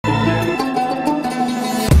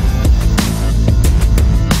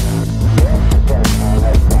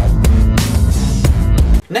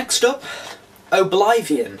Next up,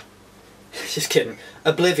 Oblivion. Just kidding.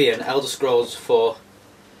 Oblivion, Elder Scrolls 4.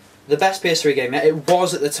 The best PS3 game yet. It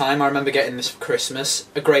was at the time. I remember getting this for Christmas.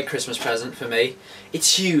 A great Christmas present for me.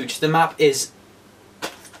 It's huge. The map is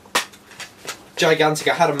gigantic.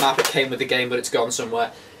 I had a map, it came with the game, but it's gone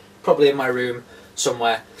somewhere. Probably in my room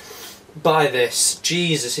somewhere. Buy this.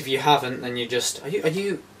 Jesus, if you haven't, then you just... Are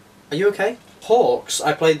you okay? Hawks.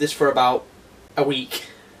 I played this for about a week.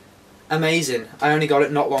 Amazing. I only got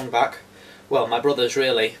it not long back. Well, my brother's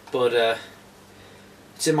really, but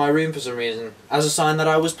it's in my room for some reason, as a sign that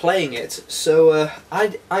I was playing it. So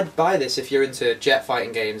I'd buy this if you're into jet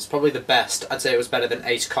fighting games. Probably the best. I'd say it was better than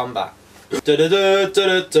Ace Combat.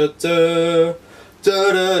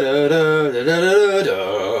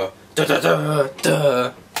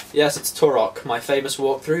 Yes, it's Turok, my famous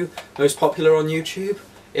walkthrough, most popular on YouTube,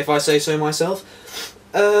 if I say so myself.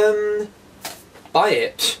 Buy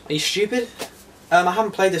it. Are you stupid? I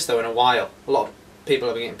haven't played this though in a while. A lot of people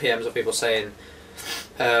have been getting PMs of people saying,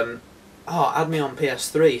 oh, add me on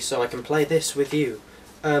PS3 so I can play this with you.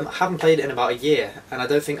 I haven't played it in about a year, and I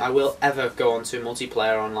don't think I will ever go on to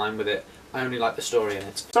multiplayer online with it. I only like the story in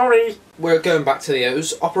it. Sorry! We're going back to the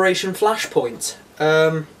O's. Operation Flashpoint.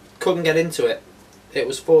 Couldn't get into it. It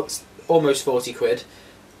was almost 40 quid.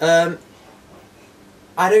 I'd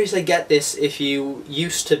obviously get this if you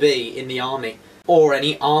used to be in the army. Or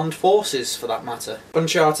any armed forces, for that matter.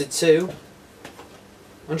 Uncharted 2.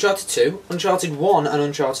 Uncharted 2, Uncharted 1 and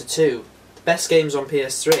Uncharted 2. The best games on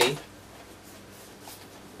PS3.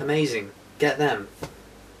 Amazing. Get them.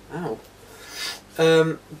 Ow.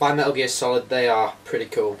 By Metal Gear Solid, they are pretty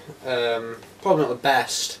cool. Probably not the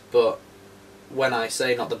best, but when I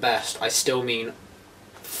say not the best, I still mean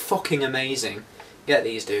fucking amazing. Get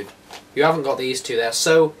these, dude. If you haven't got these two, they're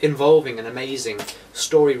so involving and amazing.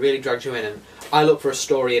 Story really drags you in, and I look for a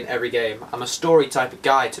story in every game. I'm a story type of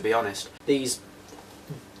guy, to be honest. These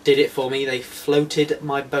did it for me. They floated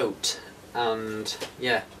my boat, and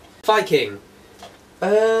yeah. Viking.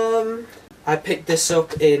 I picked this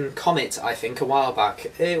up in Comet, I think, a while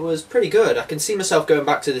back. It was pretty good. I can see myself going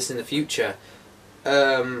back to this in the future,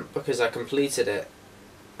 because I completed it,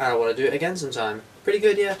 and I want to do it again sometime. Pretty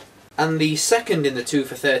good, yeah. And the second in the 2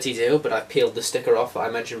 for 30 deal, but I peeled the sticker off that I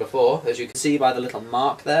mentioned before, as you can see by the little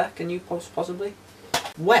mark there. Can you possibly?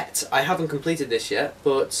 Wet. I haven't completed this yet,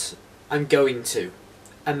 but I'm going to.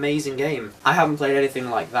 Amazing game. I haven't played anything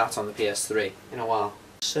like that on the PS3 in a while.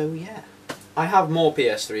 So yeah. I have more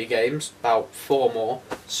PS3 games, about 4 more,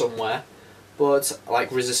 somewhere, but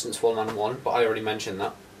like Resistance 1 and 1, but I already mentioned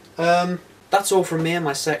that. That's all from me and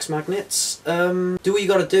my sex magnets. Do what you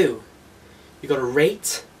gotta do. You gotta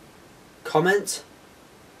rate, comment,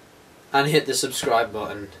 and hit the subscribe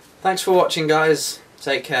button. Thanks for watching, guys.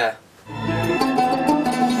 Take care.